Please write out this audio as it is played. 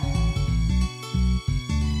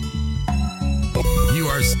You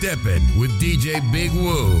are stepping with DJ Big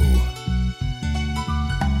Woo.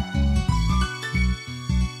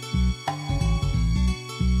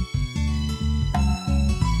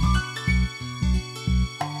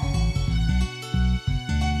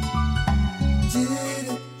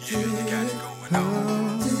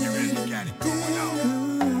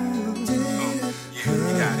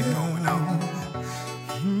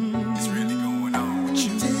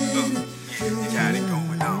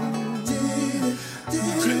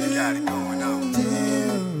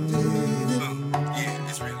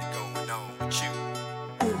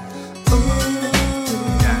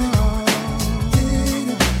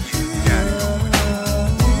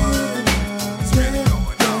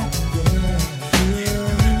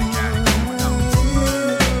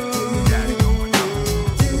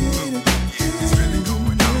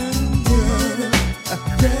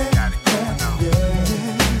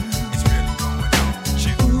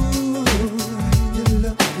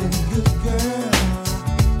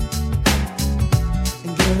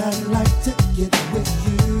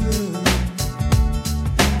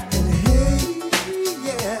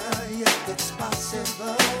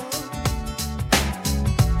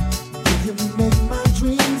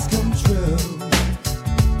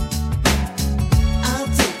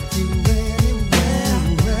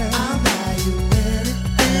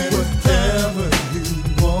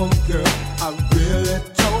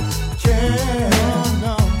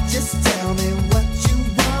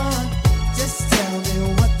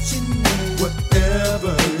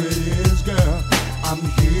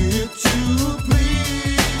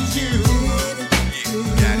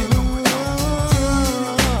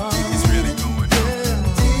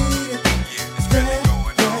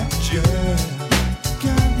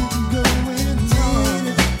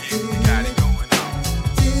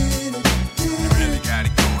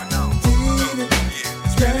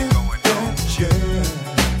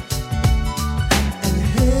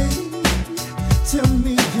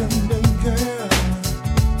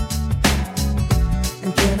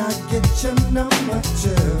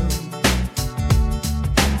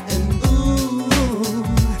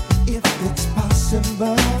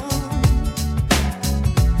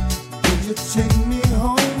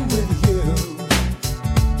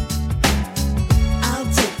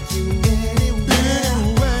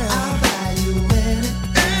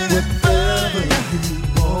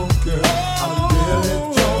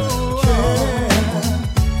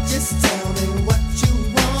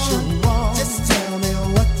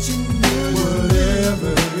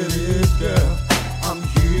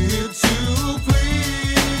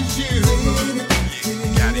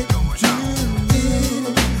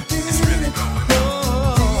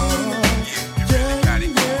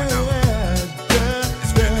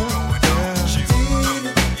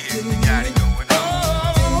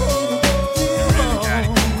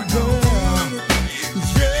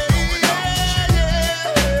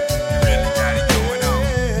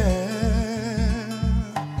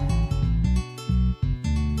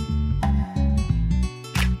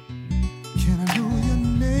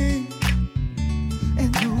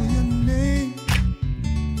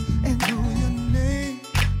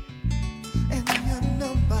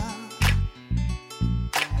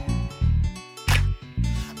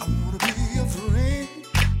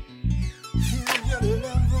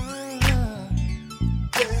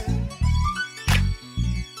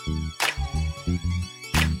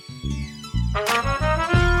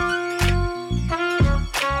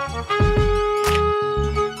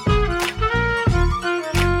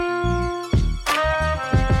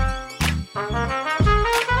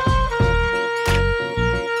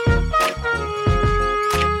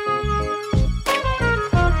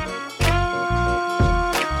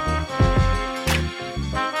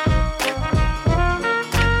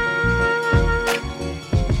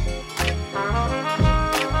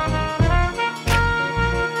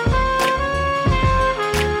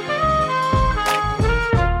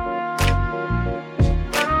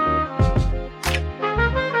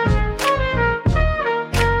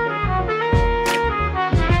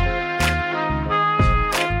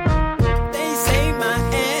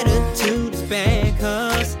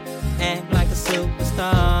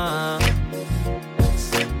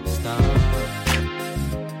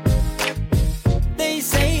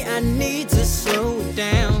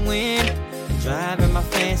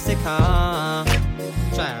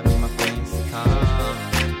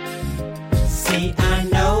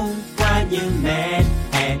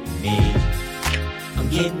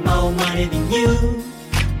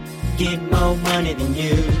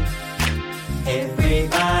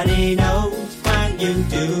 Everybody knows why you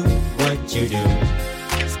do what you do.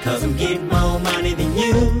 It's 'cause I'm getting more money than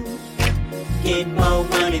you. get more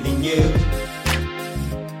money than you.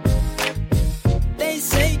 They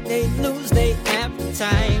say they lose their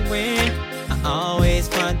appetite when I always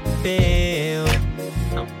front the bill.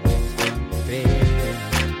 Always front the bill.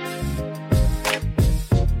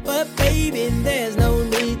 But baby, there's no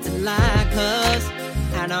need to lie, 'cause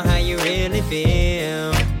I know how you really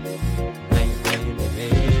feel. How you really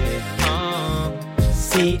feel.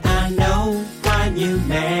 See, I know why you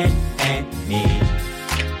mad at me.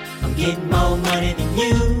 I'm getting more money than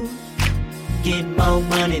you. Getting more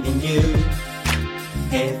money than you.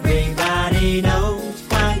 Everybody knows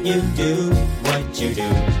why you do what you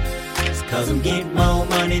do. It's 'cause I'm getting more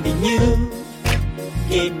money than you.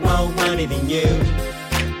 Getting more money than you.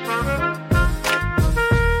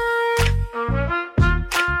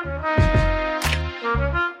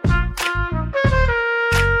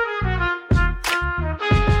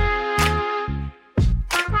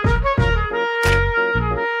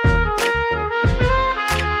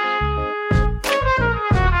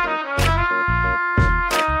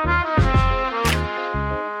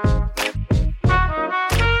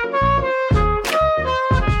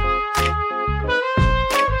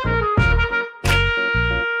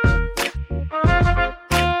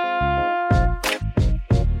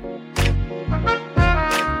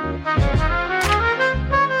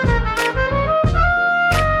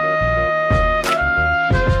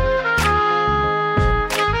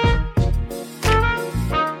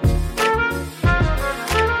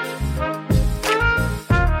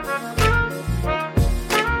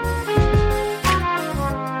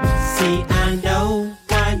 See, I know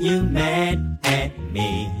why you mad at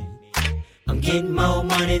me. I'm getting more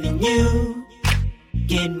money than you.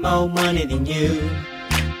 Getting more money than you.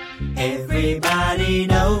 Everybody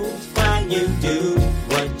knows why you do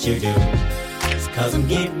what you do. It's 'cause I'm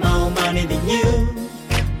getting more money than you.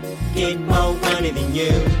 Getting more money than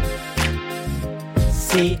you.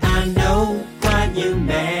 See, I know why you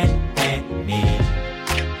mad at me.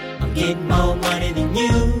 I'm getting more money than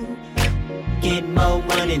you. Getting more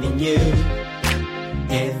money than you.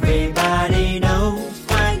 Everybody knows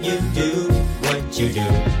why you do what you do.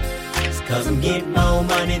 It's 'cause I'm getting more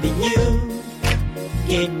money than you.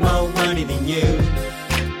 Getting more money than you.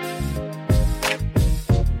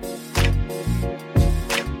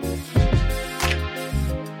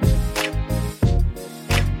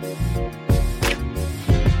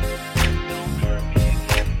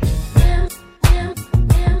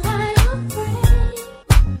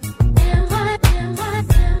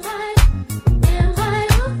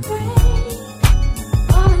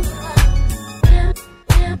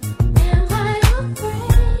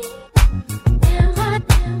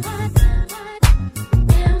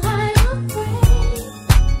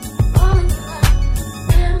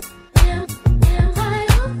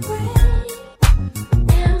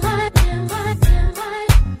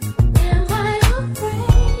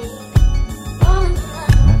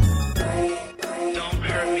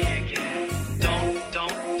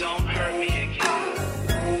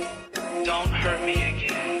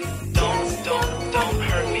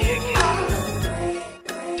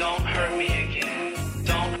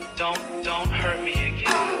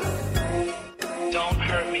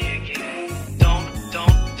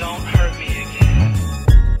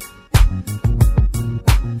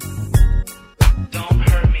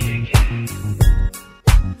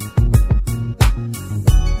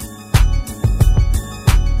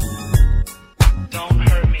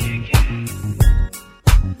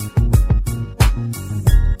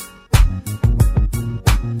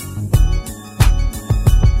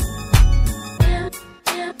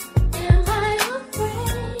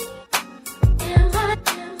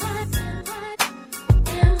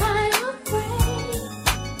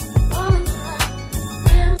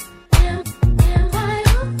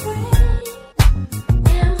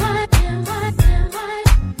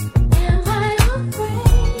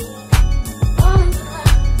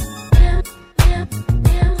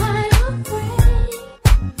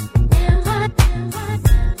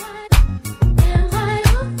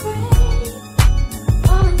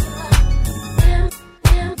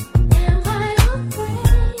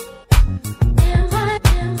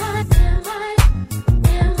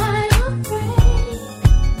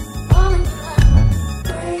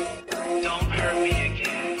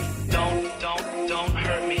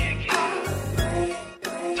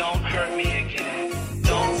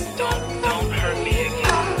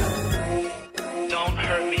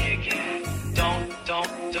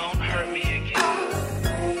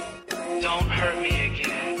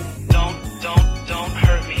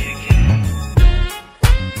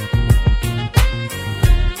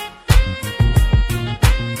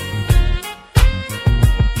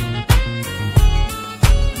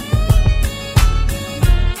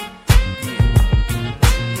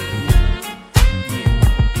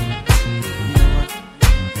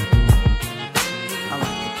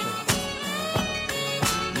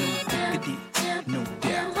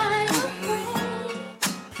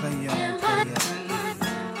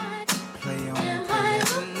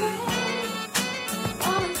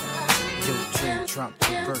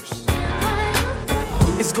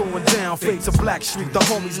 It's going down, fade to Blackstreet. The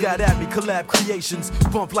homies got at me, collab creations.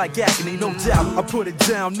 Bump like agony, no doubt. I put it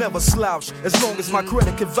down, never slouch. As long as my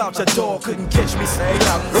credit can vouch, a dog couldn't catch me, say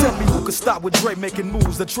out. Tell me who could stop with Dre making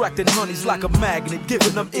moves, attracting honeys like a magnet,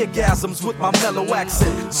 giving them orgasms with my mellow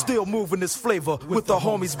accent. Still moving this flavor with the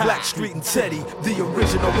homies Blackstreet and Teddy, the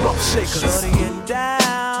original rough shakers. Shutting it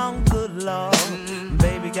down, good lord.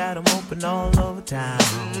 Baby got them open all over town.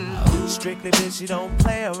 Strictly bitch, you don't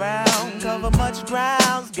play around. Cover much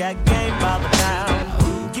grounds, got game by the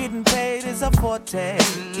pound. Getting paid is a forte,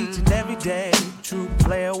 each and every day. True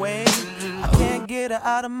play away. I can't get her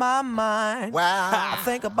out of my mind. Wow. I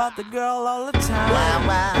think about the girl all the time. Wow,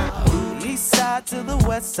 wow. East side to the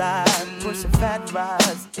west side, pushing fat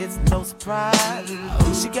rides, it's no surprise.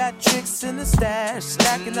 She got tricks in the stash,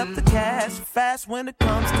 stacking up the cash, fast when it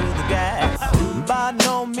comes to the gas. By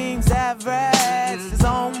no means average, it's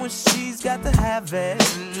on when she's got to have it.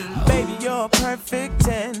 Baby, you're a perfect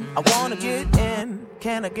 10, I wanna get in,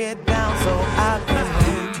 can I get down so I can?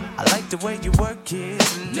 I like the way you work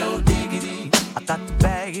it, no diggity, I got to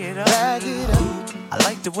bag it up. Bag it up. I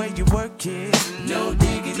like the way you work it, no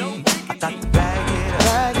diggity, I got to bag it up.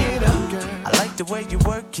 Bag it up, girl. I like the way you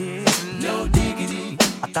work it, no diggity,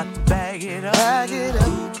 I got to bag it up. Bag it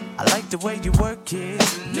up. I like the way you work it,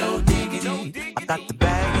 no diggity, I got to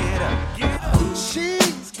bag it up.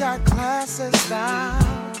 She's got class and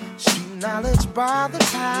style, street knowledge by the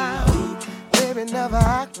pound. Baby never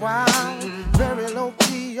act wild, very low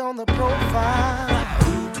key on the profile.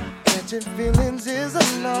 Catching feelings is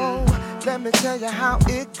a no. Let me tell you how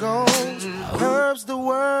it goes. Herbs the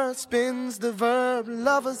word, spins the verb.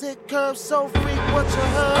 Lovers it curves, so freak what you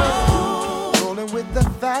heard. Rolling with the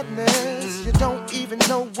fatness, you don't even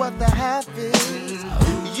know what the half is.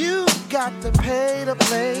 You got to pay to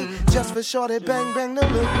play, just for shorty bang bang to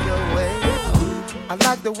look your way. I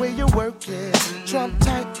like the way you work it, Trump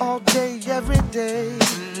tight all day, every day.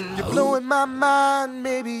 You're blowing my mind,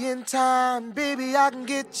 maybe in time, baby, I can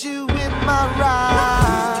get you in my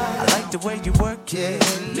ride. I like the way you work it,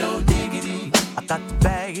 no diggity, I got to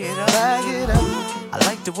bag it up. Bag it up. I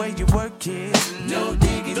like the way you work it, no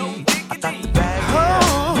diggity, I got to bag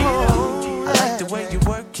it up. I like the way you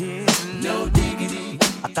work it, no diggity,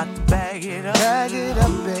 I got to bag it up. Bag it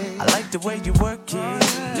up, babe. I like the way you work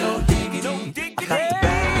it, no diggity, I got to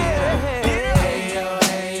bag it up.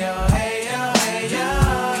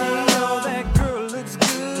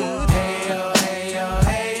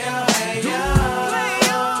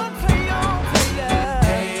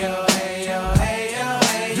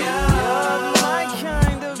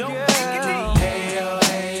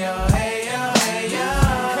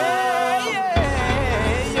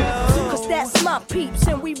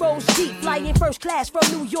 Flying first class from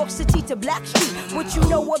New York City to Blackstreet. What you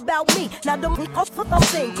know about me? Now don't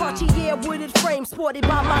thing. Cartier wooded frame sported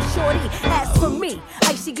by my shorty. As for me,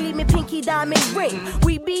 icy gleaming pinky diamond ring.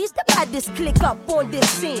 We bees the baddest click up on this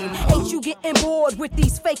scene. Ain't you getting bored with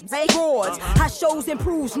these fake broads? How shows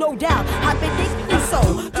improves, no doubt. I've been thinking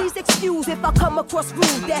so. Please excuse if I come across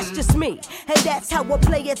rude. That's just me, and that's how a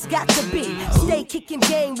player's got to be. Stay kicking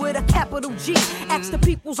game with a capital G. Ask the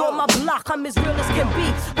peoples on my block, I'm as real as can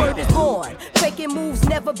be. Word is born. Faking moves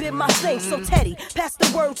never been my thing. So Teddy, pass the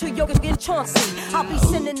word to your and Chauncey. I'll be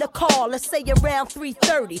sending the call, let's say around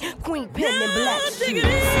 3:30. Queen Pen and Blackstreet. I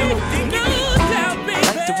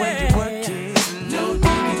like the way you work it, no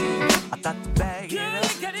diggity, I got to bag it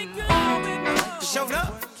up. Showed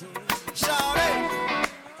up, shawty,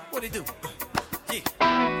 what it do? Yeah.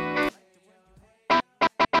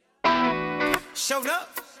 Showed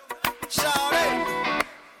up, shawty,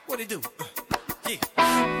 what it do? Yeah.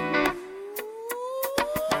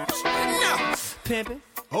 Now, Pimpin'.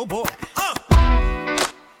 Oh boy.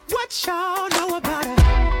 What y'all know about a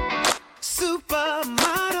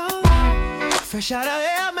supermodel? Fresh out of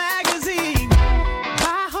Elle magazine.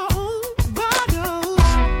 Buy her own bottles.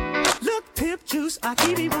 Look, pimp juice, I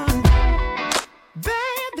keep it running.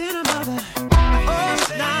 Bad than a mother. Oh,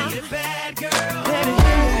 now you're a bad girl. Let me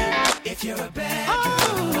hear. If you're a bad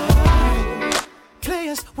girl.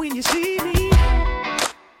 Players, when you see me,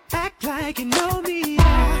 act like you know me.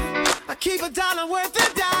 I keep $1 worth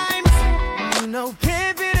of dimes. You know,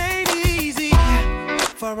 pimpin' ain't easy.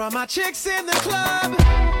 For all my chicks in the club,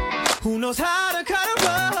 who knows how to cut a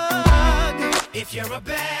rug? If you're a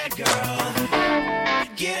bad girl,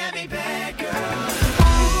 get at me, bad girl.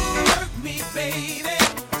 Work me, baby,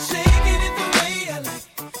 shaking it the way I like.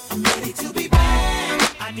 I'm ready to be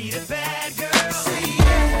bad. I need a bad girl. Say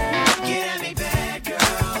yeah, get at me, bad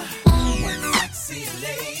girl. One sexy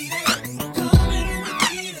lady.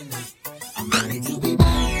 I'm ready to be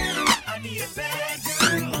bad. I need a bad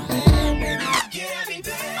girl. Get at me,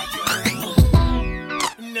 bad.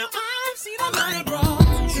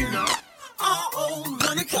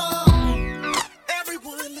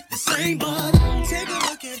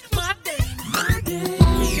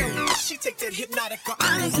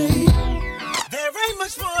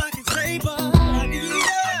 much more I can say, but I need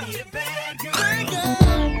a bad girl. Bad girl.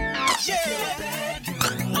 Yeah. Bad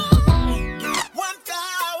girl. One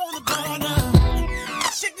thigh on the bar now.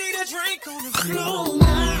 Chick need a drink on the floor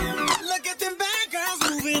now. Look at them bad girls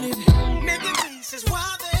moving it. Making faces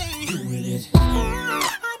while they doing it. I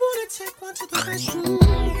wanna take one to the restroom.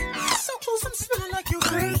 So close I'm smelling like you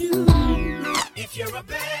heard you. If you're a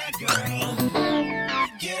bad girl,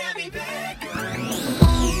 get at me, bad girl.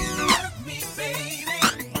 Work me, baby.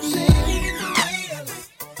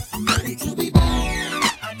 I'm ready to be bad.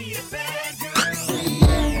 I need a bad girl.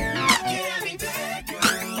 Get at me, bad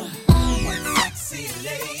girl. One sexy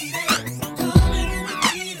lady. Come in with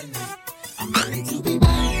me tonight. I'm ready to be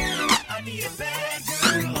bad. I need a bad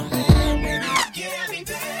girl. Get at me,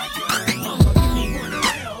 bad girl. Give me one of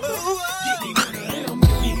them. Give me one of them.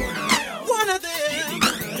 Give me one of them. One of them. Give me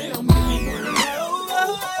one of them. Give me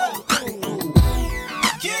one of them.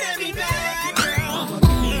 Get at me, bad girl.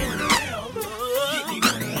 Give me one of them. Give me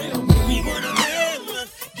one of them. Give me one of them.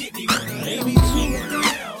 Give me one of them. Give me two of them.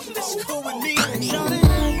 Let's go with me, shawty.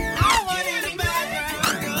 Get at me, bad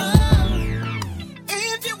girl.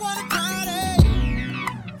 If you wanna party,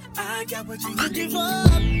 I got what you're looking for.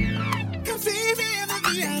 Come see me in the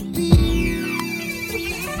VIP.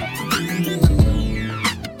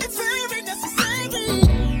 It's very necessary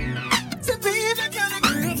to be the kind of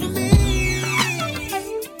girl for me.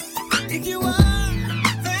 If you are,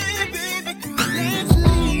 then baby, girl, let's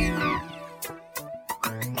leave.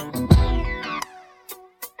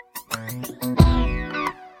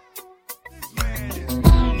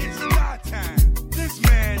 It's star time. This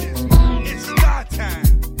man is. It's star time.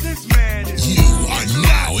 This man is. You are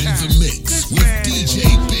now in the mix with DJ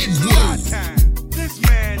Big Woo. This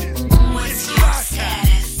man is. What's your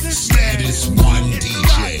status? Status 1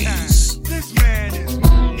 DJs. This man is.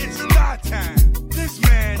 It's star time. This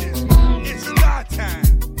man is. It's star time.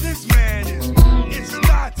 This man is. It's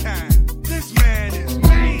star time. This man is.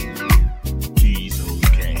 Man. He's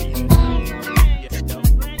okay.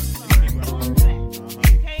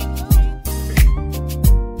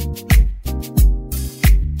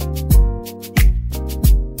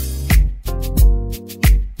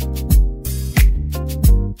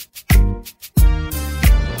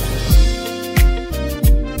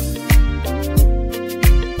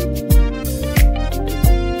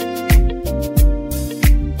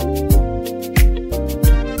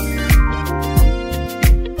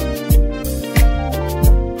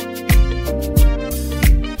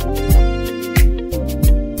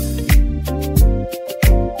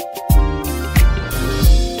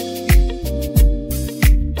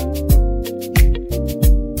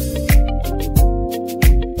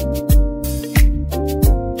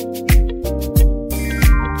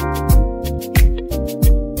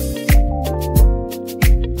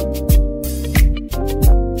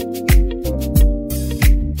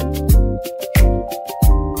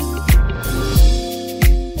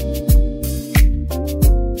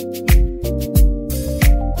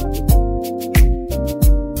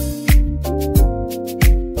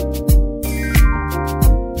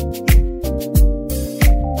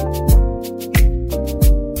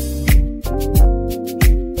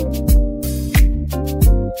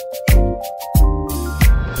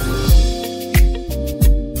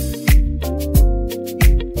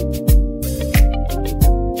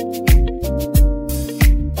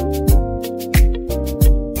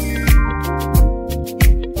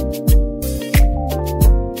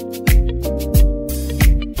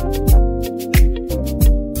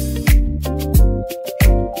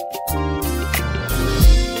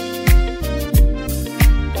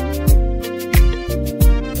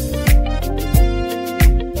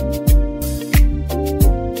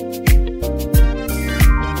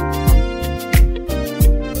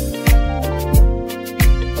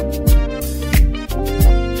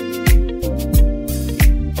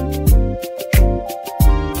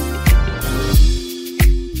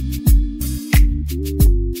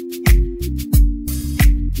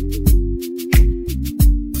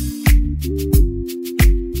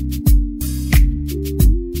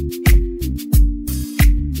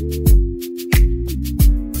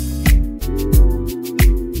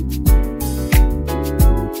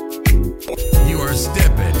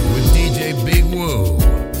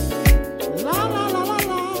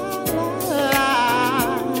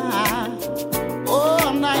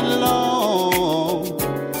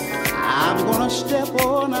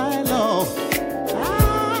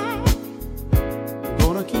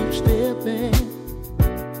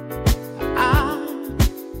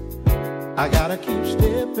 I gotta keep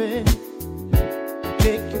stepping.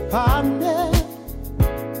 Take your partner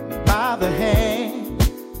by the hand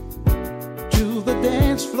to to the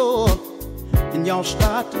dance floor and y'all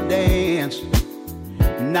start to dance.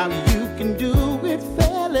 Now you can do it,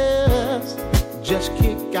 fellas. Just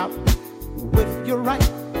kick out with your right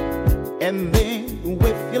and then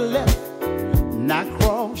with your left. Now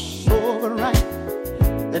cross over right,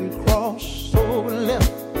 then cross over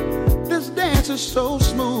left. This dance is so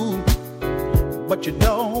smooth, but you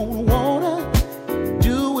don't wanna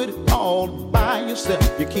do it all by yourself.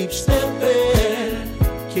 You keep stepping.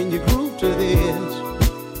 Can you groove to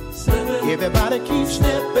this? Everybody keep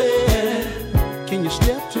stepping. Can you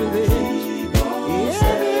step to this?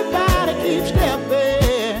 Everybody keep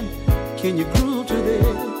stepping. Can you groove to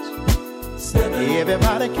this?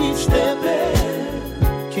 Everybody keep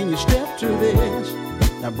stepping. Can you step to this?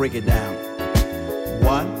 Now break it down.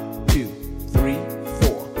 1, 2, 3,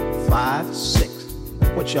 4, 5, 6.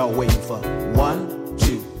 What y'all waiting for? 1,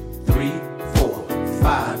 2, 3, 4,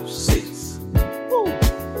 5, 6. Woo.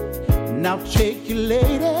 Now take your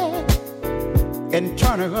lady and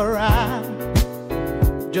turn her around.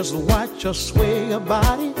 Just watch her sway her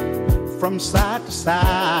body from side to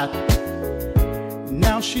side.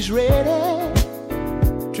 Now she's ready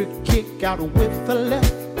to kick out with her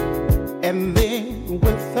left and then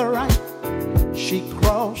with her right. She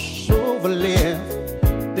cross over left,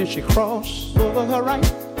 then she cross over her right.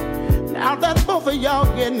 Now that both of y'all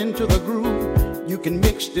getting into the groove, you can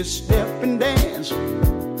mix this step and dance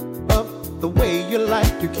up the way you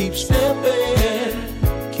like. You keep stepping.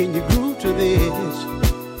 Can you groove to this?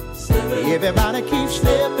 Everybody keep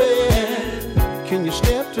stepping. Can you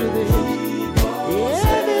step to this?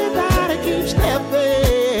 Everybody keep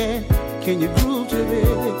stepping. Can you groove to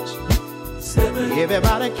this?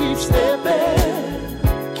 Everybody keep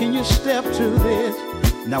stepping. Can you step to this?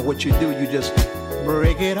 Now what you do, you just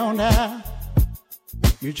break it on down.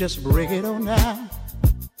 You just break it on down.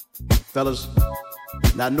 Fellas,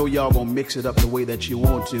 now I know y'all gonna mix it up the way that you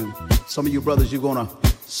want to. Some of you brothers, you're gonna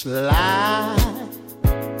slide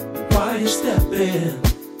while you stepping.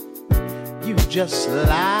 You just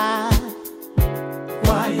slide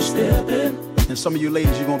while you stepping. And some of you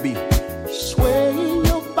ladies, you're gonna be swaying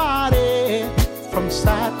your body from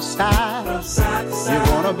side to side. From side to side. You're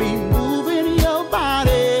gonna be moving your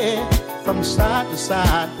body from side to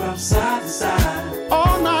side. From side to side.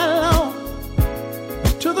 All night long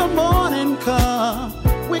till the morning come.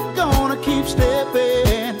 We're gonna keep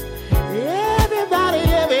stepping. Everybody,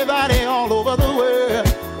 everybody all over the world.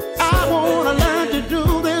 I wanna learn to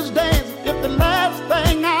do this dance. If the last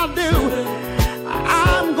thing I do,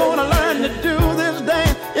 I'm gonna learn to do this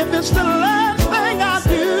dance. If it's the last thing I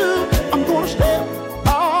do, I'm gonna step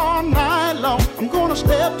all night long. I'm gonna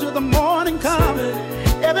step till the morning come.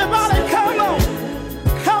 Everybody come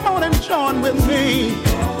on and join with me.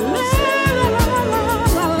 La, la, la, la,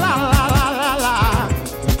 la, la, la, la.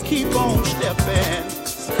 Keep on stepping.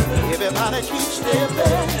 Everybody keep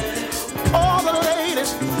stepping. All the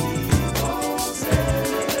ladies.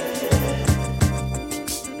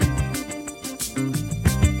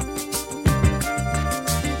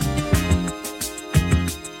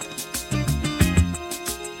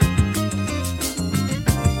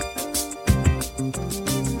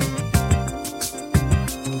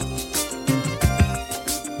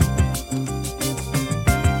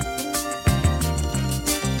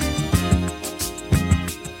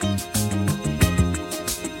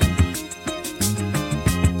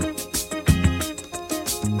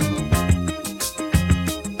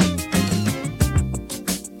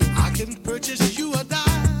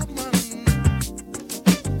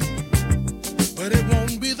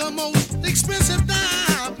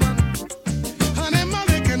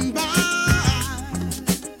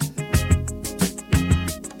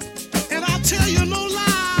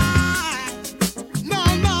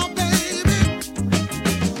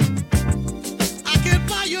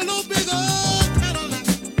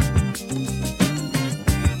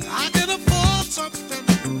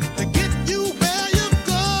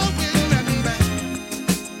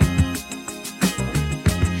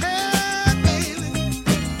 Hey, baby,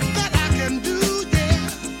 that I can do, yeah.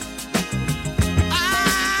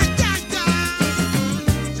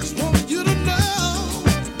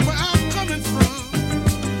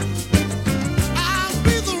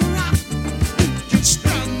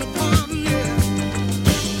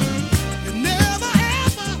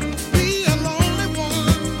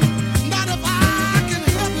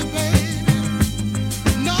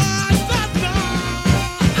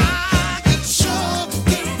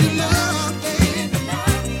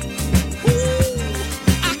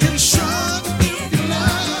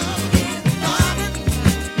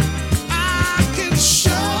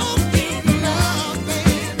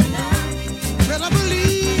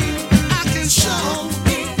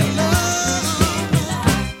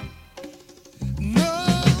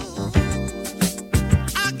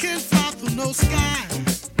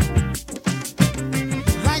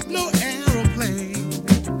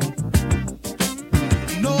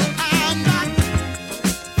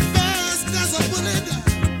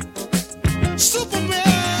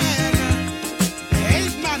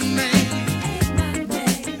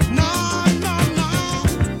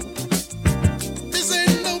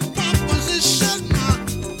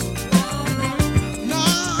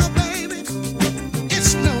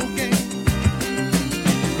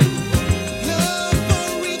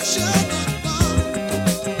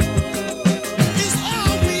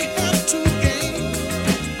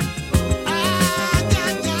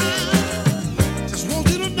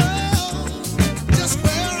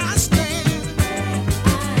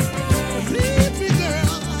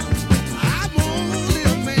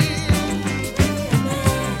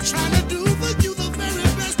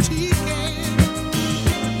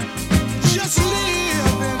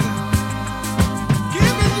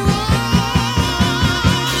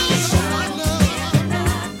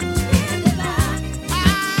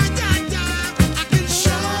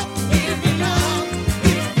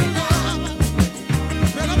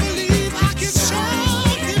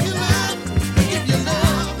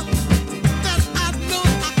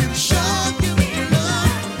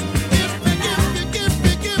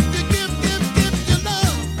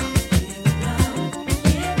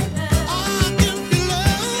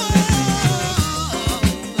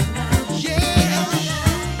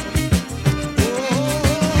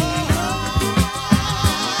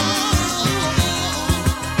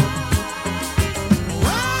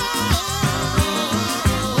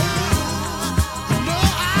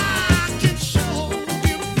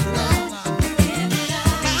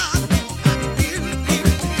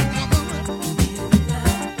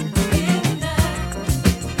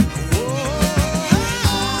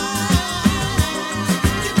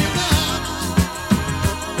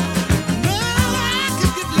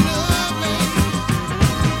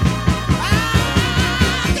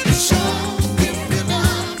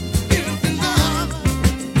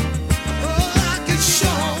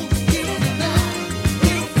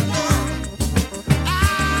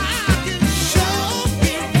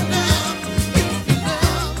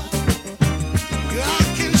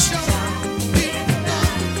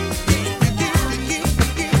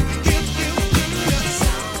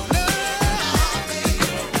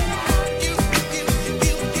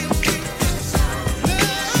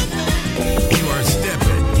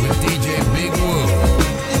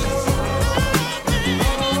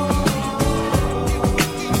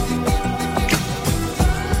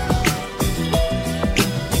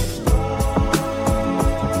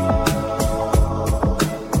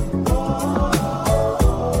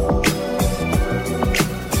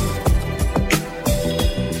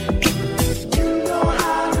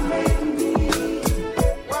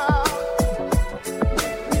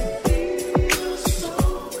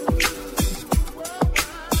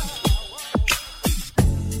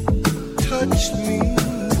 touch me.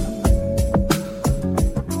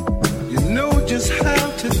 You know just how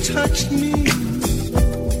to touch me.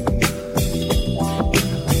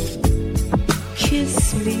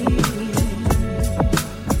 Kiss me.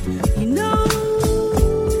 You know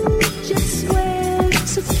just where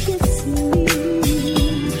to kiss me.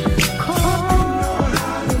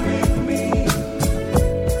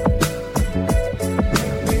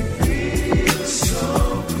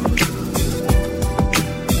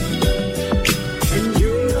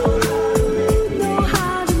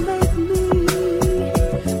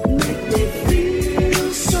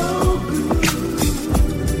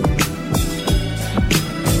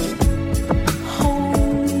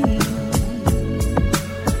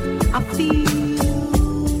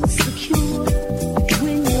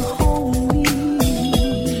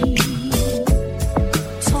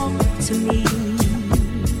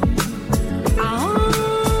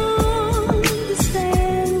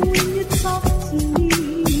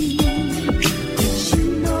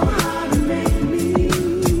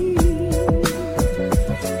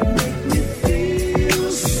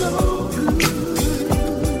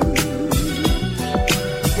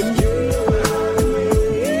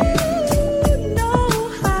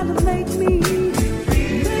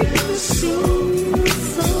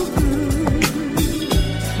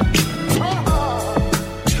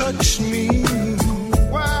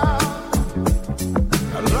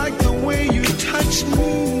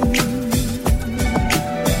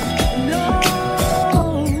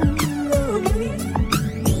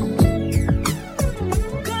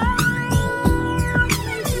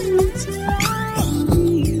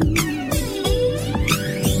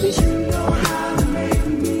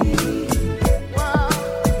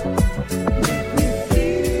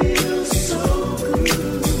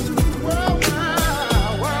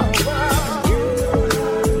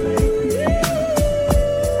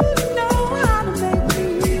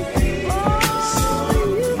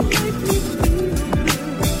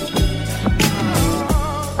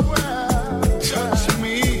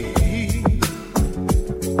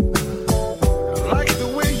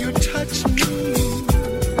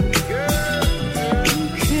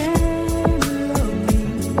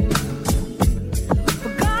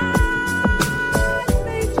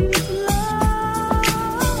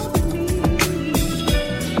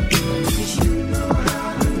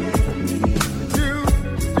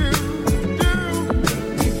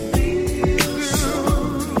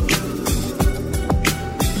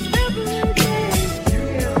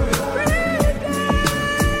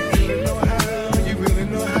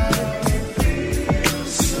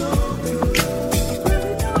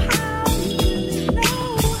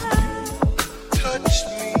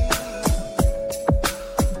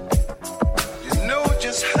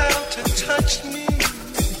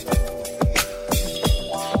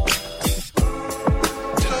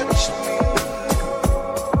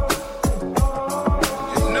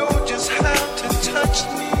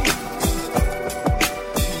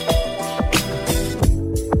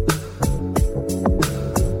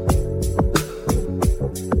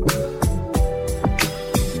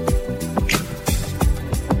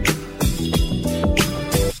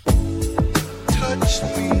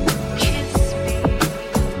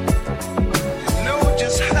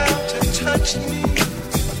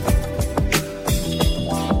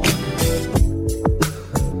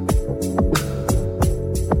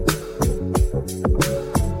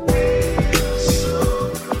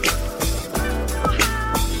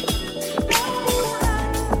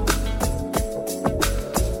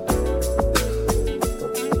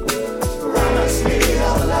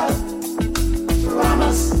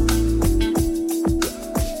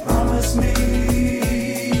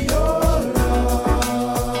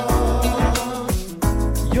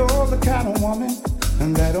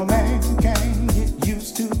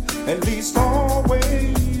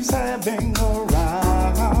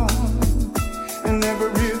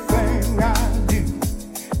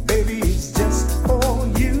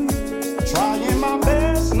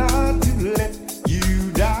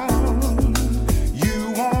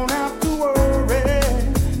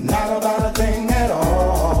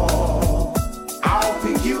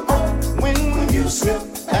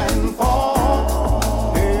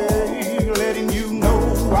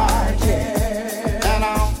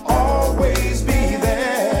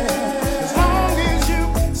 As long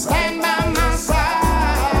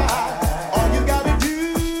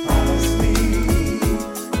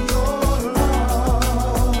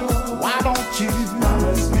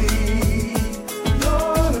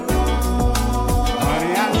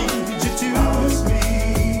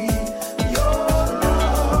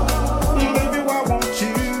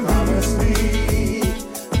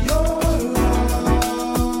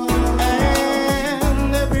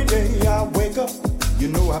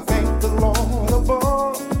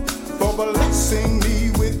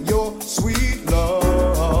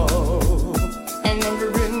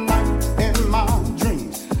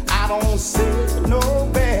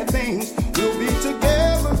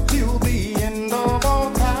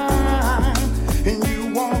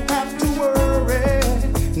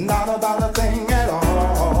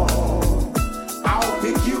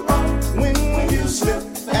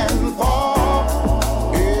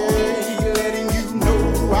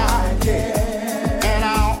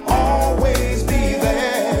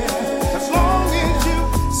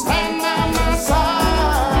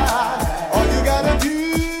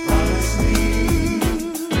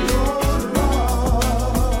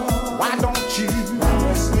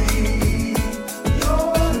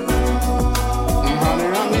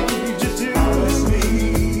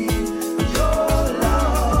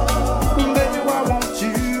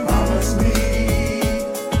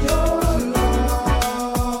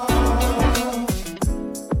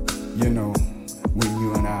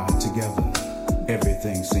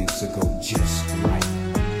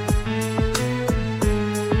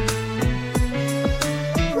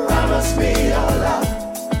Promise me your love.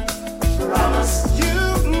 Promise.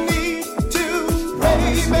 You need to,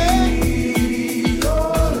 baby.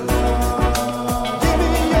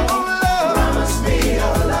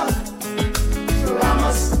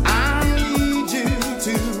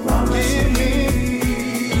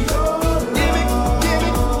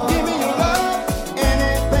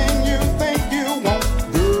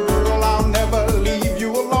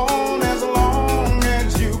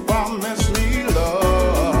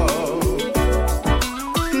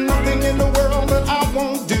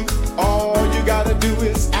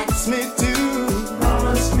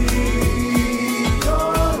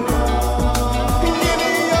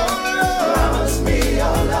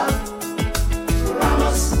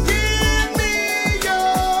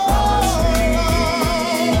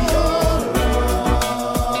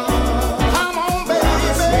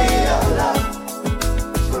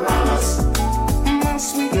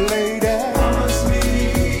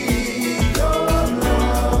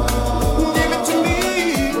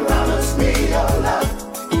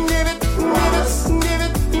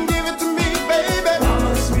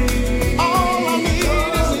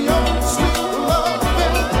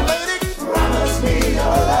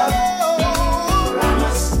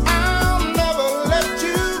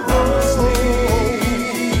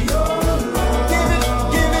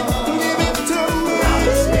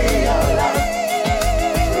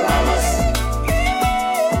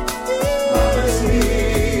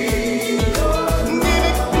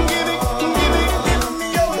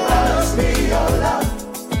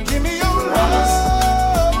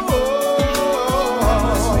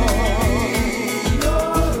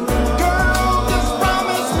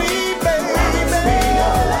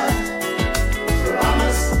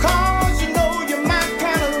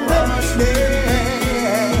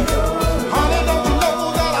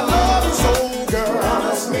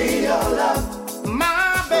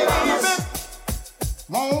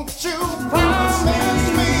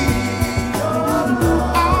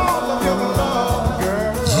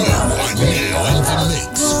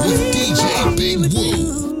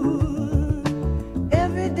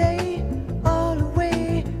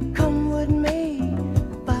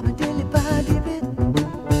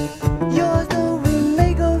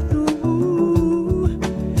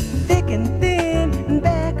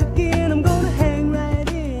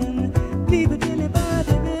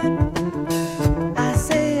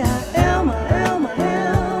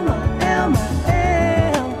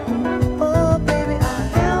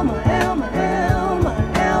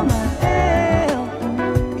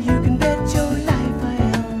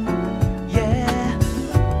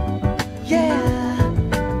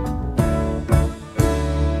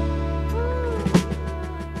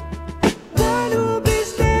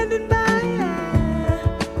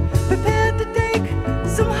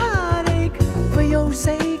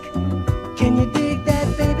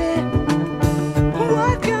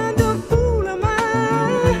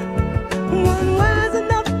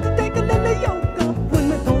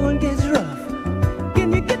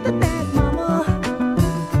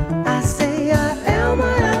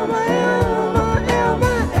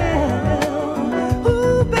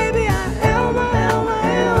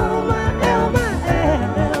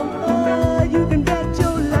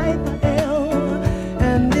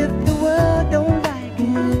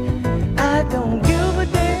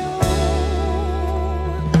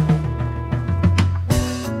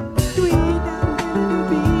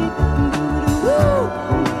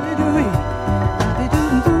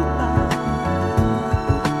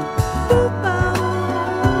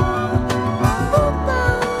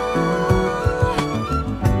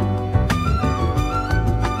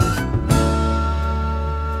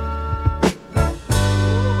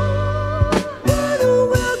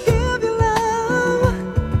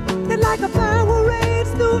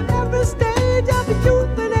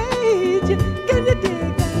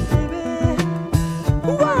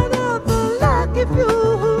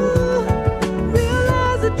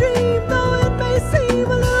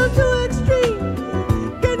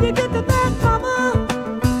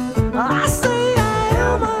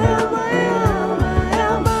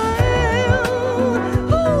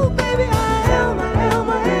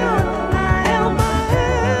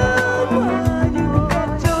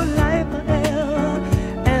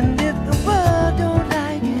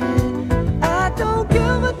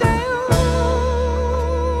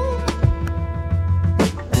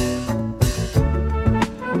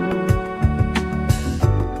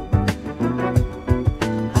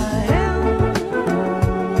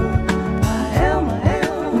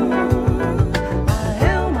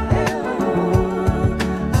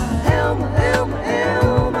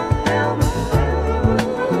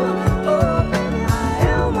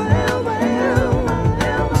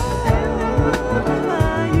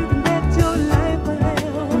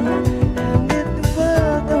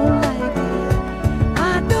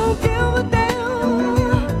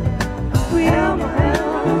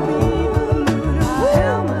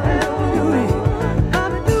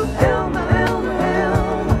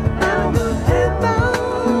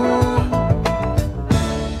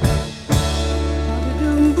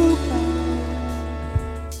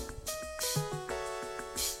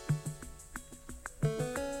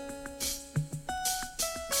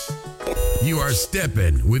 You are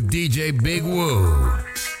stepping with DJ Big Woo.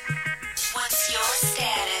 What's your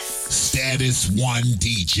status? Status 1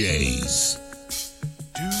 DJs.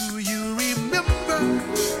 Do you remember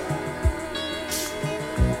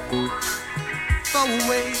the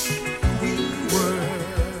way we were?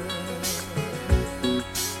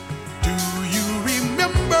 Do you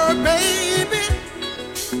remember, baby,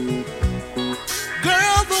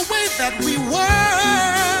 girl, the way that we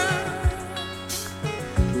were?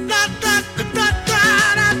 Da, da, da, da, da,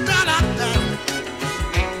 da, da, da, da.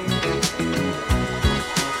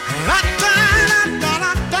 Da, da, da, da,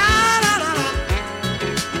 da, da, da, da.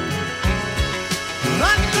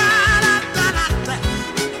 Da, da, da, da, da, da.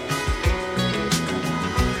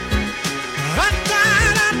 Da, da,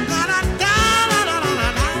 da, da, da, da, da, da,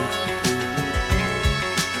 da.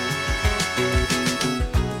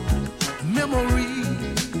 Memories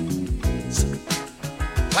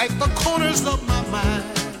like the corners of my mind.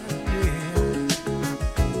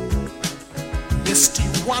 Misty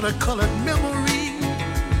watercolored memories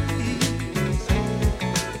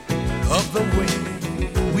of the way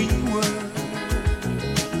we were.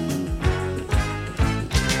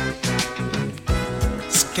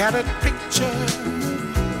 Scattered pictures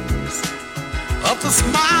of the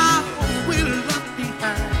smiles we left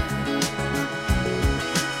behind.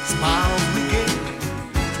 Smiles we gave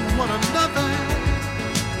to one another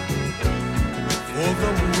for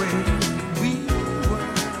the way we were.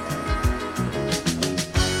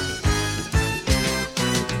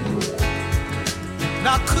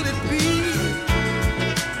 Now could it be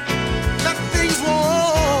that things were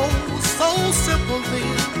all so simple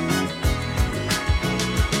then?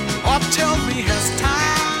 Or tell me, has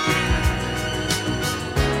time,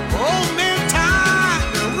 oh man,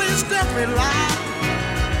 time erased every lie?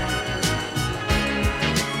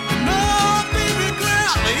 No, baby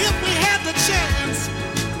girl, if we had the chance,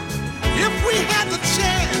 if we had the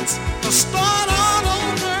chance to start all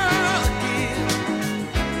over again,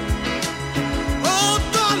 oh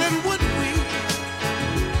darling, would we?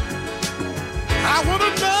 I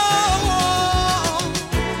wanna know,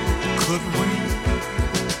 could we?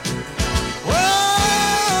 Oh,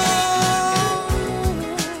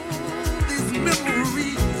 these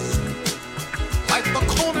memories, like the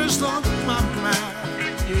corners of my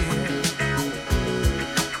mind, yeah.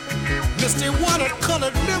 Misty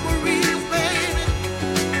watercolored memories, baby,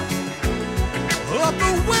 of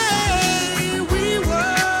the way we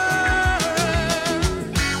were.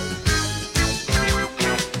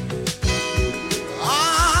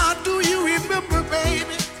 Ah, do you remember,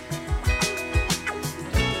 baby?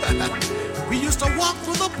 We used to walk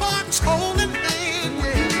through the parks holding hands,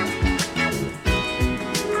 yeah.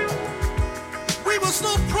 We were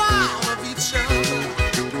so proud of each other.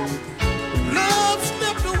 Love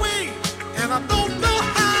slipped away, and I don't know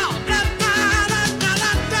how. Da, da, da, da,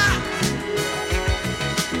 da, da.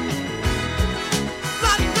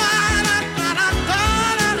 Da, da, da, da, da, da,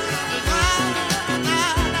 da,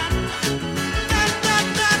 da,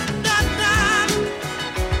 da, da, da.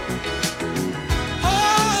 Oh,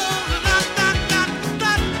 da, da, da,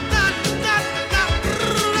 da, da, da, da.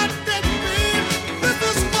 This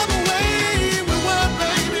is for the way we were,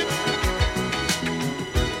 baby.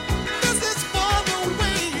 This is for the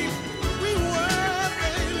way we were,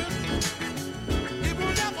 baby. It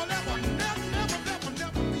will never, never, never, never, never,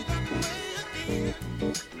 never be that way again.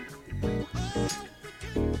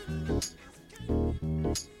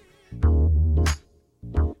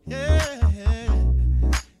 Yeah,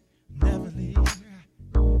 never leave.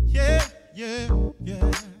 Yeah, yeah,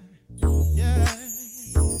 yeah, yeah.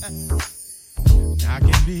 I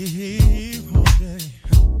can be here all day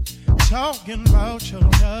talking about your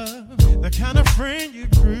love, the kind of friend you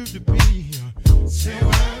proved to be. Say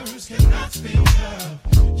words cannot speak of.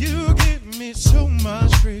 You give me so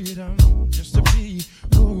much freedom just to be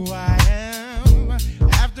who I am.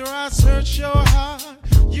 After I search your heart,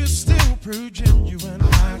 you still prove genuine.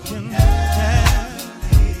 I can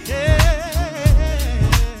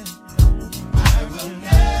I will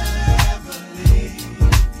never leave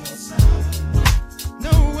your side.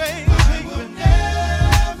 No way, I will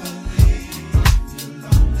never leave you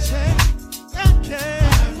alone. Say I can.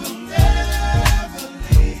 I will never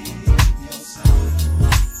leave your side.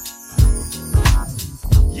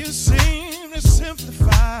 You seem to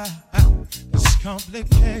simplify this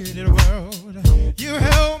complicated world. You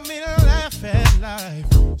help me to laugh at life,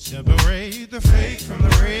 separate the fake from the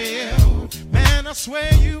real. Man, I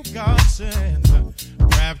swear you God sent,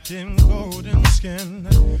 wrapped in golden skin.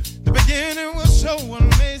 The beginning was so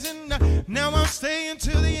amazing. Now I'm staying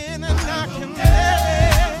to the end, and I can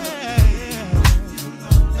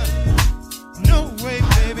no way,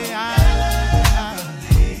 baby, I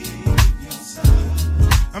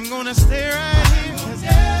I'm gonna stay right here 'cause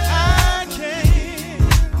I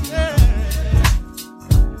can't. Yeah.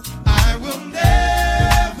 I will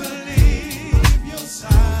never leave your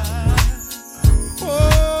side.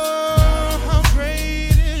 Oh, how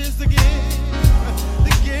great is the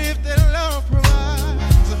gift that love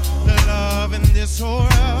provides. The love in this world,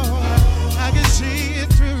 I can see it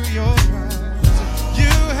through your eyes.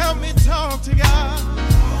 You help me talk to God,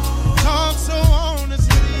 talk so honestly.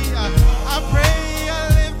 I pray I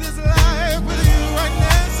live this life with you right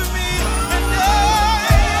next to me. And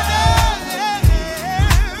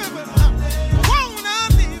but I wanna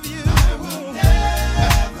leave you. I will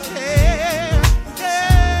never.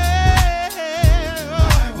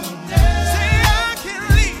 I will never. Say I can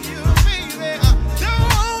leave you, baby. I don't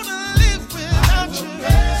wanna live without you.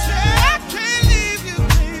 Say I can't leave you,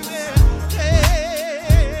 baby.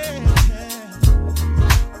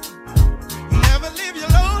 Never leave you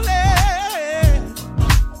lonely.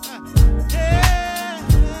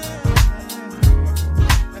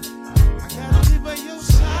 I gotta be by your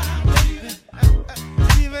side, baby.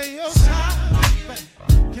 Be by your side, baby.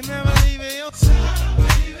 Can never leave your side,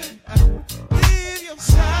 baby. Leave your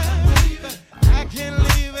side, baby. I can't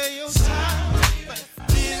leave your side, baby.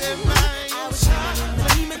 Leave by your side.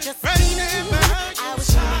 Right there by your side. Right there.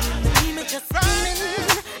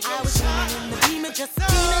 I was in the demon just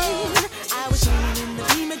steaming. I was in the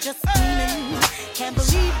demon just steaming. Can't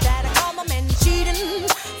believe that I caught my man cheating.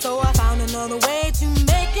 So I found another way to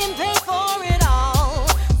make him pay for it all.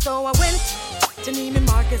 So I went to Neiman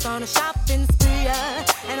Marcus on a shopping spree.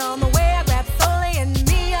 And on the way I grabbed Soleil and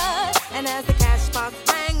Mia. And as the cash box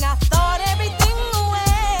rang, I thought everything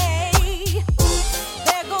away.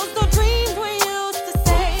 There goes the dreams we used to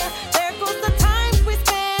say. There goes the times we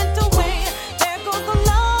spent away. There goes the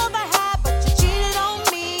love I had, but you cheated on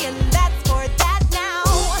me, and that's for that now.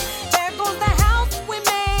 There goes the house we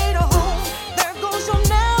made a home. There goes you'll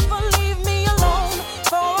never leave me alone.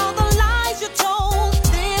 For all the lies you told,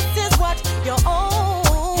 this is what you own.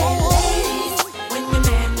 Hey ladies, when your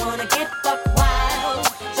man wanna get buck wild,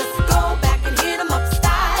 just go back and hit him up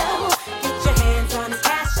style. Get your hands on his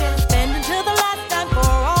cash and spend until the last time for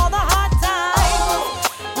all the hard times.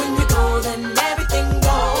 When you go, then everything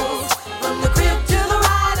goes, from the crib to the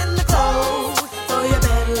ride and the clothes. So you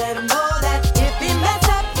better let him know that if he mess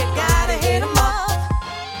up, you gotta hit him up.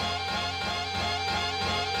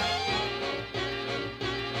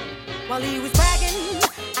 While he was bragging,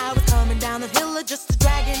 I was coming down the hill of just a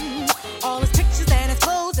dragon. All his pictures and his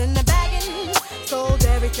clothes in the bagging. Sold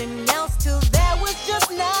everything else till there was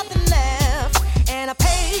just nothing left. And I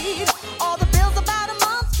paid all the bills about a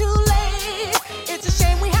month too late. It's a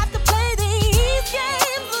shame we have to play these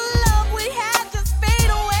games. The love we had just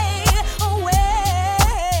fade away, away.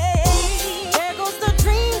 There goes the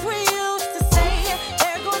dreams we used to say.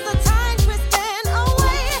 There goes the times we spent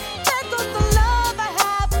away. There goes the love I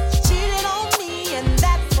had, but you cheated on me, and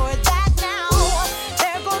that's for that now.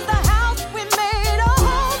 There goes the house we made a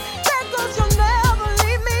home. There goes you'll never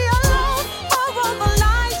leave me alone. For all the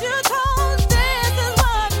lies you told, this is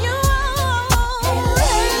what you own. Hey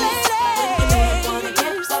lady, when your man wanna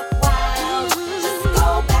get buck wild, just go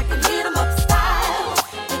back and hit him up style.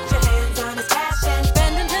 Get your hands on his cash and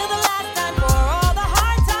spend until the last time for all the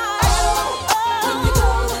hard times. When you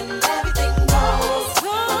go, then everything goes,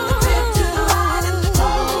 from the crib to the ride and the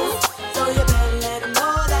clothes. So you better let him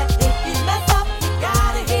know that if he mess up, you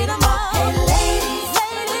gotta hit him up. Hey ladies,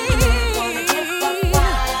 when your man wanna get buck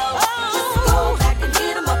wild, just go back and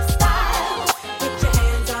hit him up style. Get your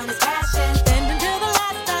hands on his cash and spend until the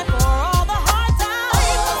last time for all the hard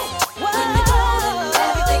times. When you go, then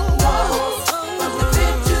everything goes, from the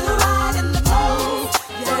crib to the ride and the clothes.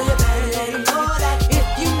 So you better let him know that if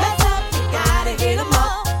you mess up, you gotta hit him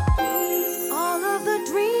up. All of the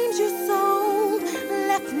dreams you sold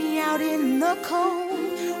left me out in the cold.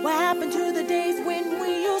 What happened to the days when we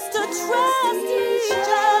used to trust each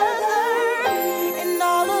other? And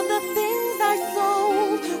all of the things I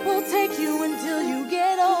sold will take you until you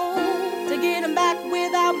get old to get them back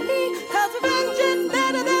without me. 'Cause revenge is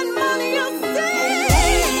better than money, you see.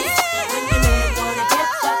 When your man wanna get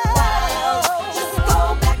buck wild, just go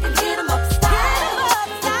back and hit him up style.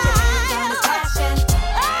 Get your hands on his cash and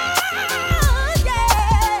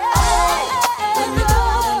when you go,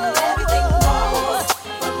 then everything goes,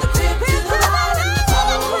 from the crib to the ride and the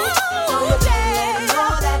clothes. So you better let him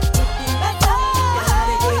know that if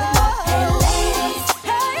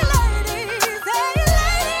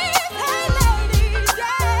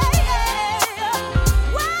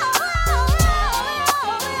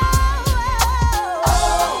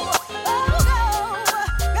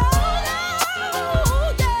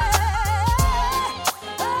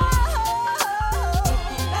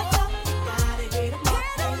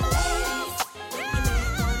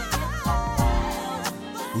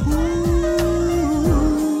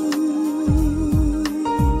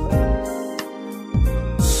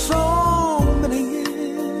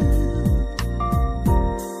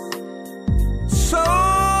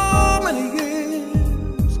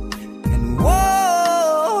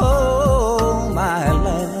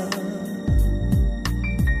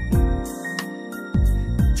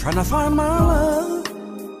trying to find my love.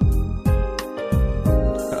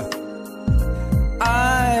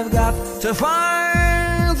 I've got to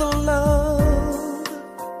find the love.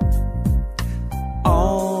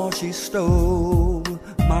 Oh, she stole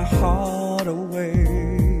my heart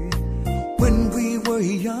away when we were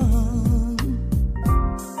young,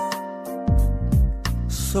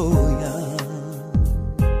 so young.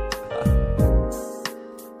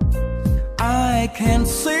 I can't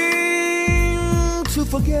seem to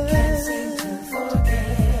forget.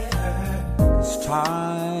 As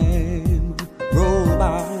time rolls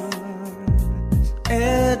by,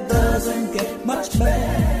 it doesn't get much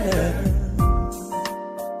better.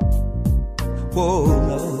 Whoa,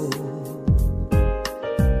 no.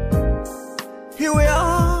 Here we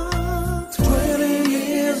are, 20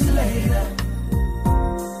 years later.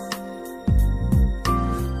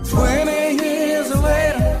 20 years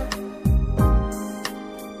later.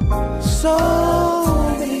 So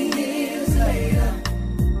many years later.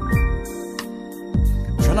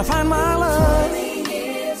 Trying to find my love. 20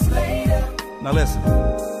 years later. Now listen.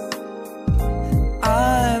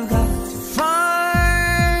 I've got to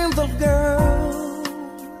find the girl.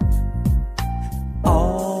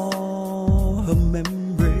 All her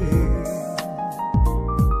memory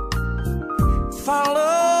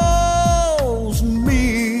follows me.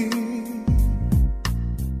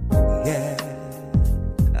 Yeah.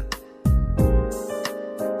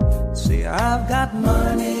 See, I've got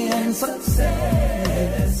money and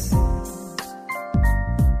success,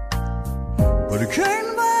 but it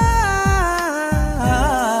can't buy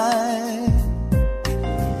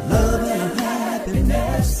love and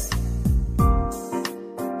happiness.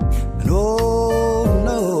 And oh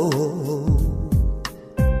no.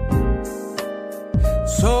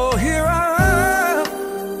 So here I am,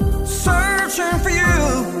 searching for you.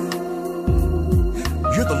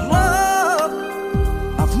 You're the love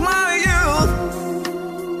of my youth,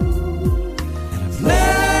 and I've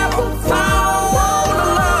never found a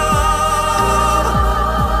love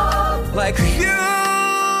like you.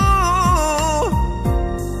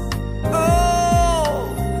 Oh,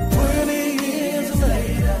 20 years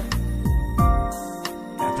later,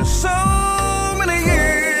 after so many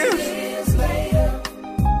years later,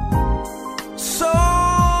 so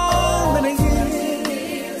many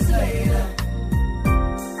years later,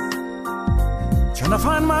 trying to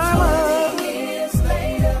find my love.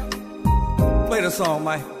 Play the song,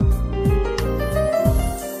 Mike.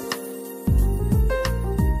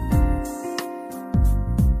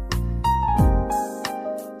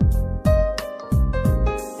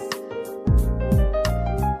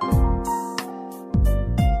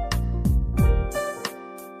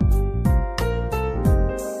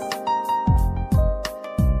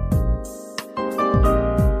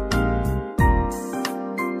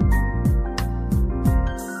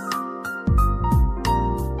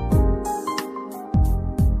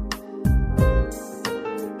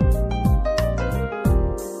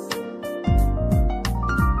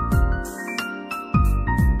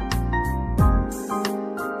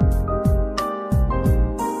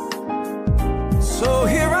 So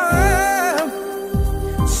here I am,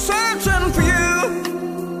 searching for you.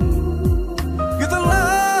 You're the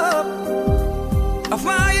love of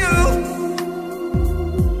my youth,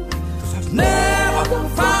 'cause I've never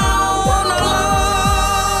found a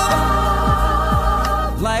love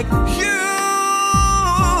like you.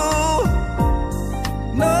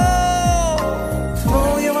 No,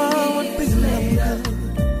 oh, your mom would be lovely good.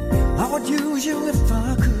 I would use you if I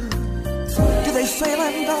could. Do they say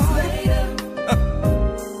that, darling?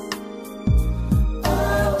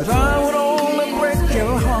 That I would only break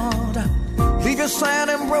your heart, leave you sad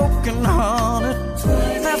and broken hearted.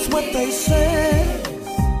 That's what they say.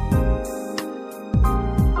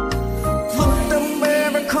 Looked up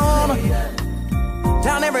every corner,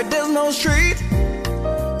 down every dismal street.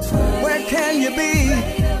 Where can you be?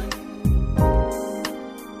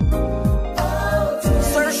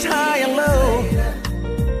 Searched high and low.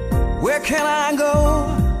 Where can I go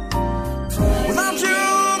without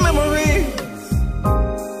your memory?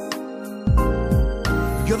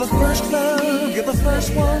 You're the first love, you're the first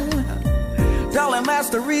one. Darling, that's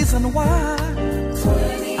the reason why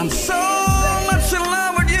I'm so much in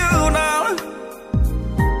love with you now.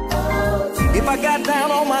 If I got down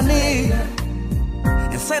on my knee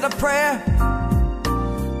and said a prayer,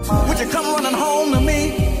 would you come running home to me?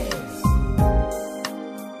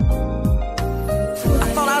 I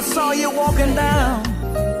thought I saw you walking down.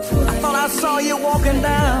 I thought I saw you walking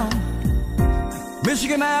down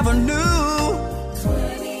Michigan Avenue.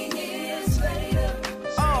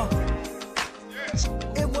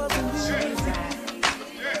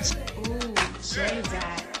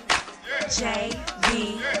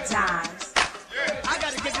 J.V. Dimes. I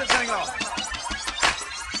gotta get this thing off.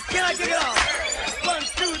 Can I get it off? 1,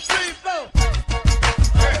 2, 3, 4.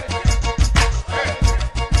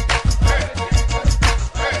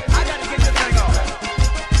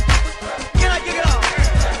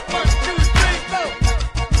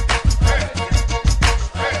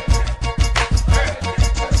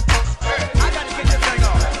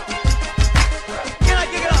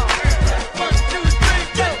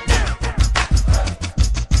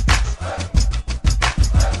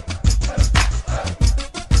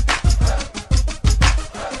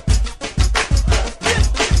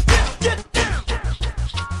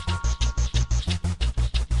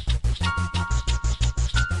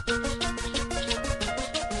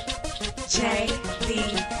 J.V.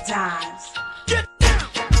 Dimes.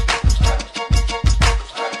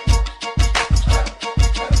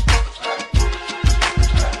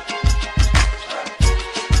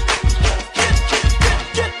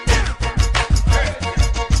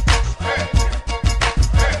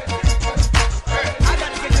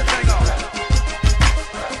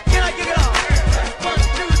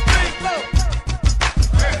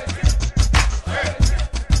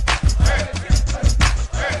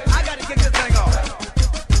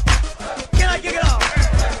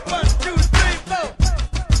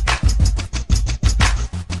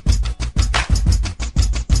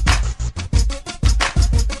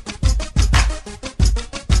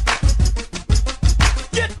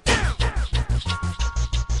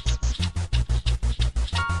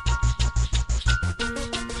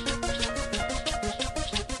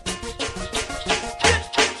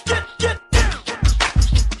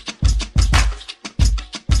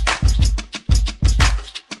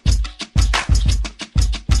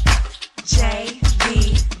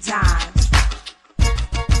 J.V. Dimes.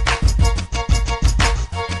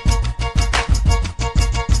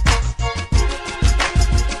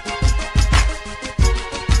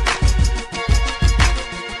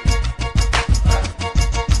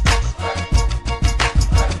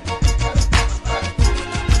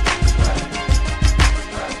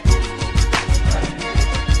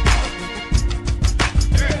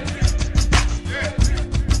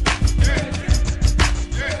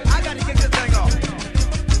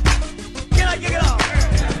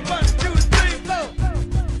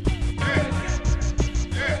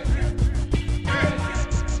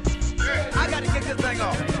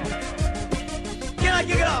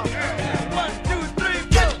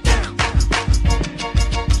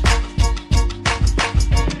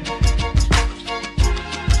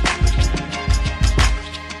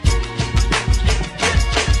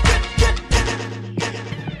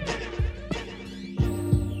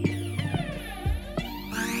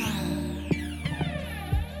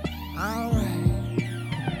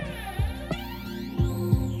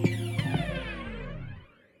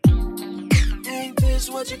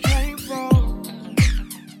 What you came for?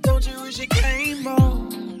 Don't you wish you came more?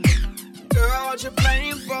 Girl, what you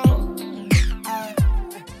playing for?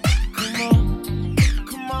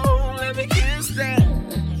 Come on, let me kiss that.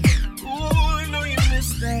 Ooh, I know you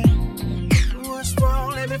missed that. What's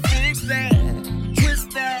wrong? Let me fix that.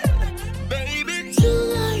 Twist that, baby.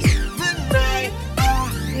 Tonight, the night I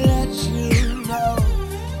let you know,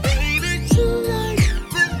 baby. Tonight,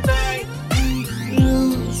 the night we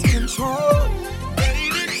lose control.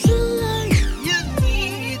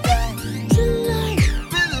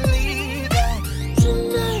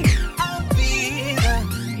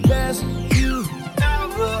 Best you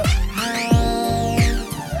ever had.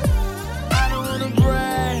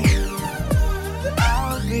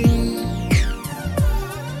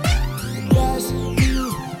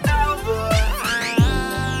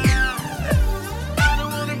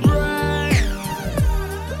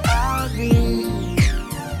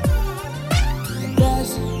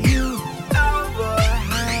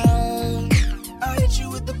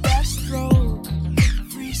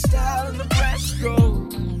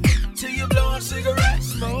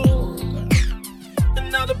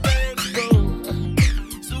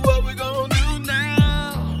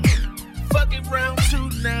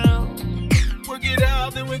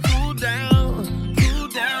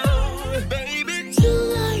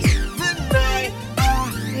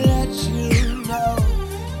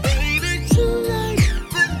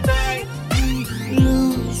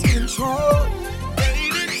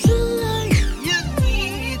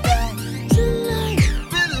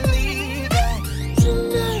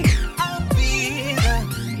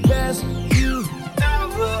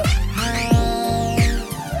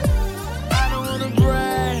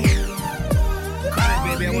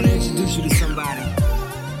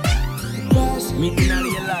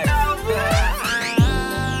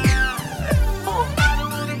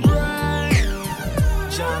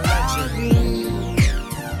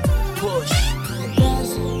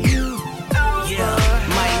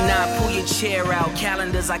 chair out,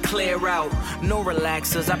 calendars I clear out. No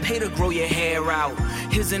relaxers, I pay to grow your hair out.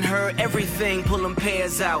 His and her, everything, pull them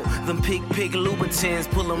pairs out. Them pig Louboutins,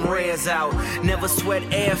 pull them rares out. Never sweat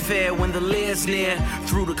airfare when the leer's near.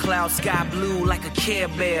 Through the cloud, sky blue like a Care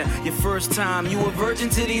Bear. Your first time, you a virgin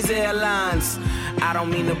to these airlines. I don't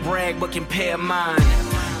mean to brag, but compare mine.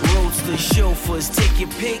 Roadster chauffeurs, take your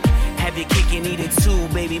pick. Have your cake and eat it too,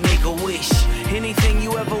 baby, make a wish. Anything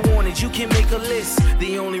you ever wanted, you can make a list.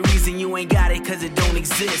 The only reason you ain't got it, cause it don't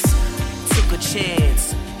exist. Took a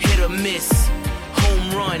chance, hit or miss.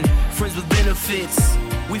 Home run, friends with benefits.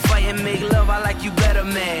 We fight and make love, I like you better,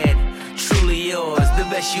 mad. Truly yours, the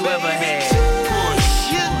best you ever had. Push.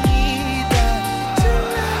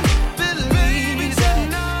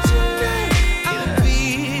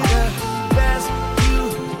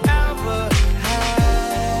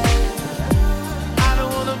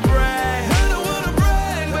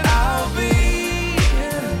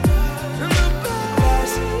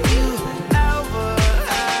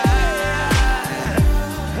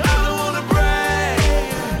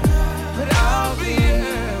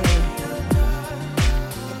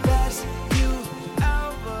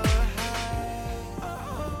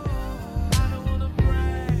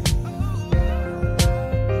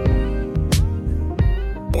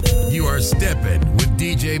 Steppin' with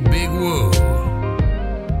DJ Big Woo.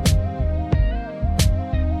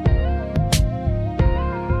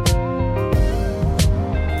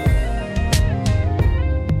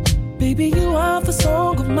 Baby, you are the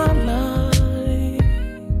song of my life,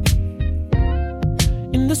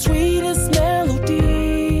 in the sweetest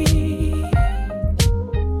melody,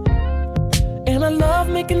 and I love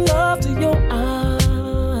making love to your eyes.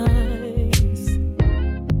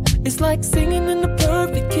 It's like singing in the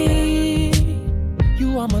perfect key.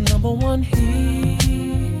 You are my number one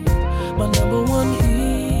hit, my number one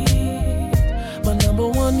hit, my number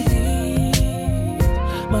one hit,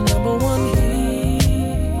 my number one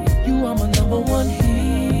hit. You are my number one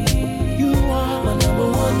hit. You are my number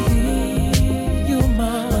one hit. You're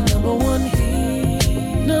my number one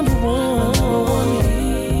hit. Number one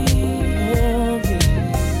hit. Oh,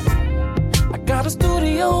 yeah. I got a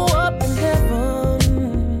studio up in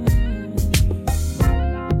heaven,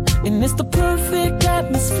 and it's the perfect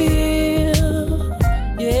atmosphere,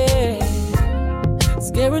 yeah.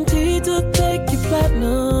 It's guaranteed to take you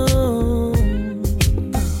platinum.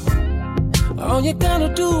 All you gotta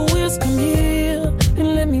do is come here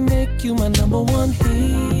and let me make you my number one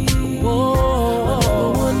hit. Whoa, my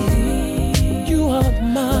number one hit. You are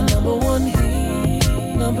my number one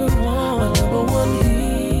hit. Number one, my number one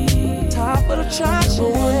hit. Top of the chart, number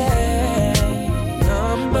one hit.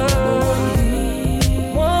 Number one hit.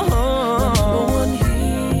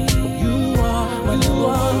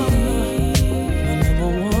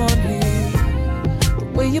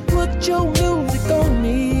 You put your music on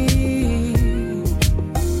me,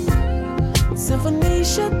 symphony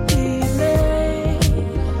should be made,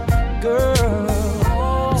 girl.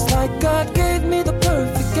 It's like God gave me the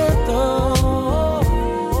perfect anthem,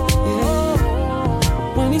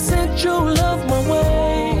 yeah. When He sent your love my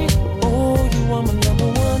way, oh, you are my number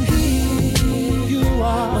one hit. You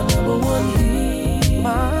are my number one hit,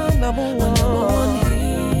 my number one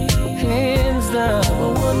hit, hands down,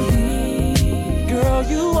 number one hit. Girl,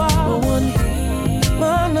 you are number one hit,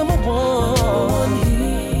 my number one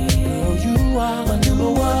hit. Girl, you are my number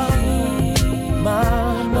one hit, my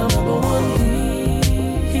number one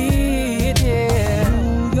hit, yeah.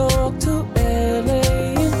 New York to LA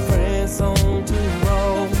and France on to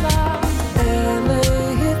Rome. LA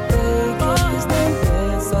hit Vegas, then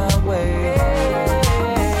dance our way.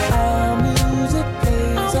 Our music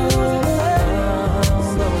plays all around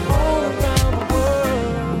the world,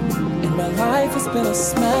 and my life has been a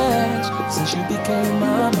smash.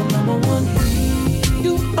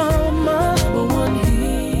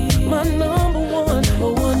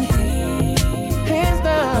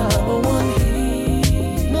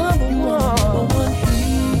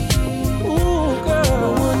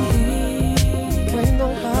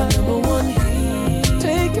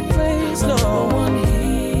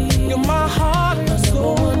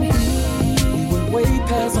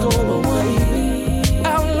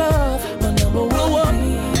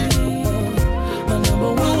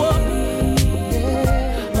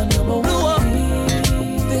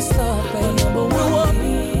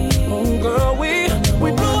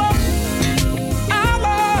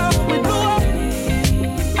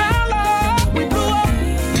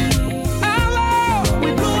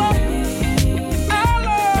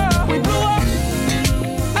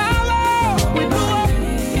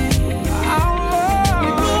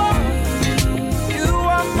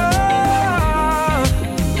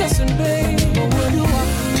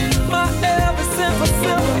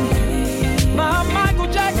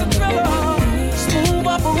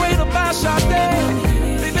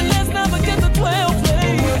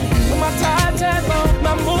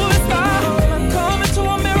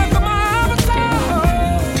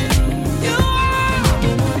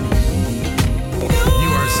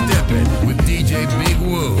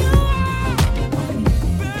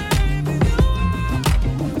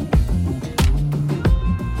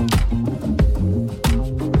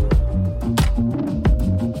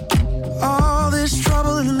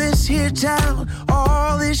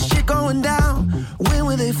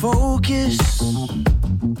 focus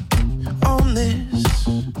on this.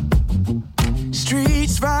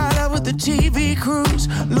 Streets right up with the TV crews.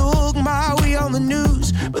 Look my way on the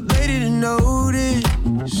news, but they didn't notice.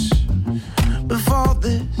 Before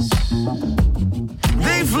this,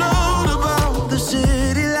 they float about the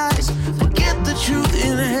city lights. Forget the truth,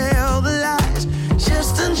 inhale the lies.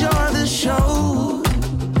 Just enjoy the show.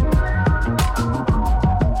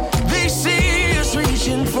 They see us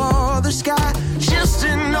reaching for the sky, just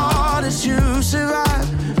in order to survive.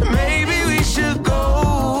 Maybe we should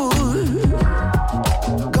go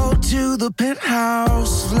to the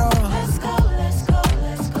penthouse floor. Let's go, let's go,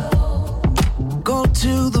 let's go. Go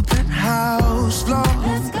to the penthouse floor.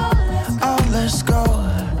 Let's go, let's go. Oh, let's go.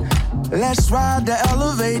 Let's ride the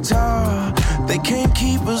elevator. They can't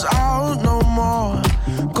keep us out no more.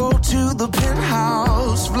 Go to the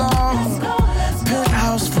penthouse floor. Let's go, let's go.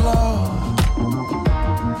 Penthouse floor.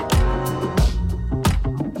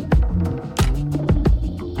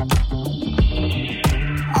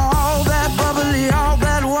 All that bubbly, all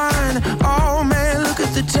that wine. Oh man, look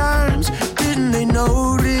at the times. Didn't they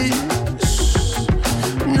notice?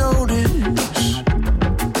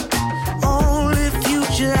 Only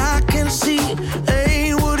future I can see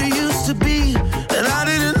ain't what it used to be. And I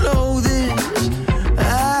didn't know this.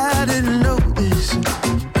 I didn't know this.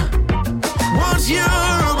 Once you're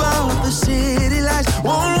about the city lights,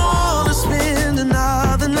 won't wanna spend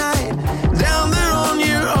another night down there on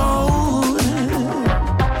your own.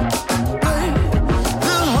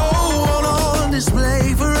 The whole world on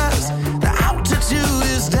display for us. The altitude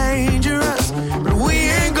is dangerous, but we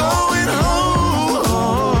ain't going home.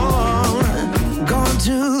 Going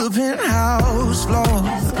to the penthouse floor.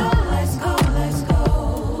 Let's go, let's go, let's go.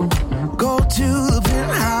 Go to the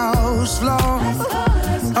penthouse floor. Let's go,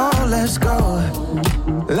 let's go. Oh, let's go.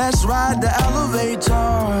 Let's ride the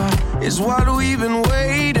elevator. It's what we've been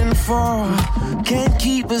waiting for. Can't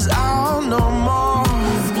keep us out no more.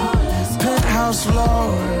 Let's go, let's go. Penthouse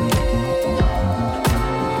floor.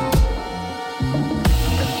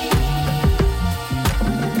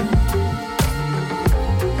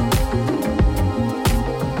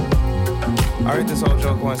 I heard this whole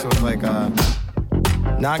joke once. It was like,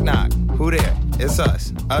 knock, knock. Who there? It's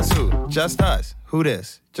us. Us who? Just us. Who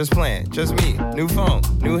this? Just playing. Just me. New phone.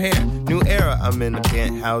 New hair. New era. I'm in the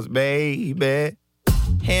penthouse, baby.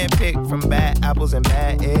 Handpicked from bad apples and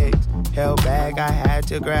bad eggs. Held back, I had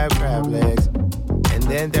to grab legs. And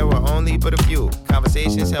then there were only but a few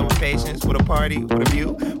conversations held with patience. With a party, with a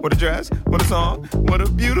view, with a dress, with a song. What a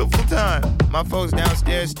beautiful time. My folks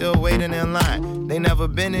downstairs still waiting in line. They never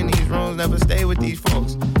been in these rooms, never stayed with these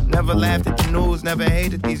folks. Never laughed at the news, never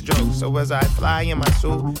hated these jokes. So as I fly in my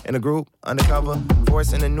suit, in a group, undercover,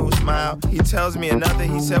 forcing a new smile, he tells me another.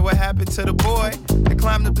 He said, what happened to the boy that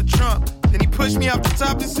climbed up the trunk? Then he pushed me off the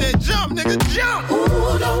top and said, jump, nigga, jump!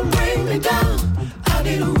 Ooh, don't bring me down. I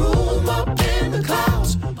need a room up in the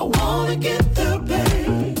clouds. I wanna get there,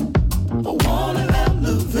 babe. I wanna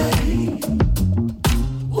elevate.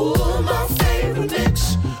 Ooh, my favorite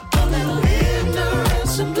mix. A little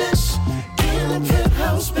ignorance and bliss in the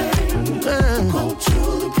penthouse, babe. Go to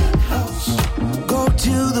the penthouse. Go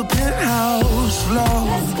to the penthouse floor.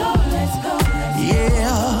 Let's go, let's go, let's go.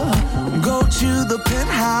 Yeah, go to the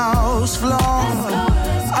penthouse floor. Let's go,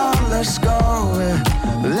 let's go. Oh, let's go.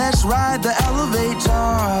 Let's ride the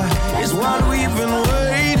elevator. It's what we've been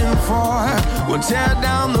waiting for. We'll tear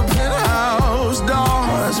down the penthouse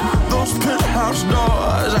doors. Those penthouse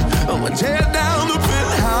doors. We'll tear down the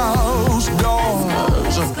penthouse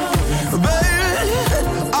doors.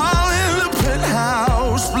 Baby, all in the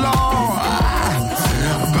penthouse floor.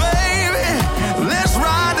 Baby, let's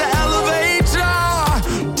ride the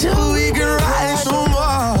elevator till we can rise some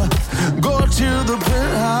more. Go to the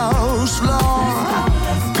penthouse floor.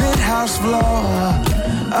 Penthouse floor.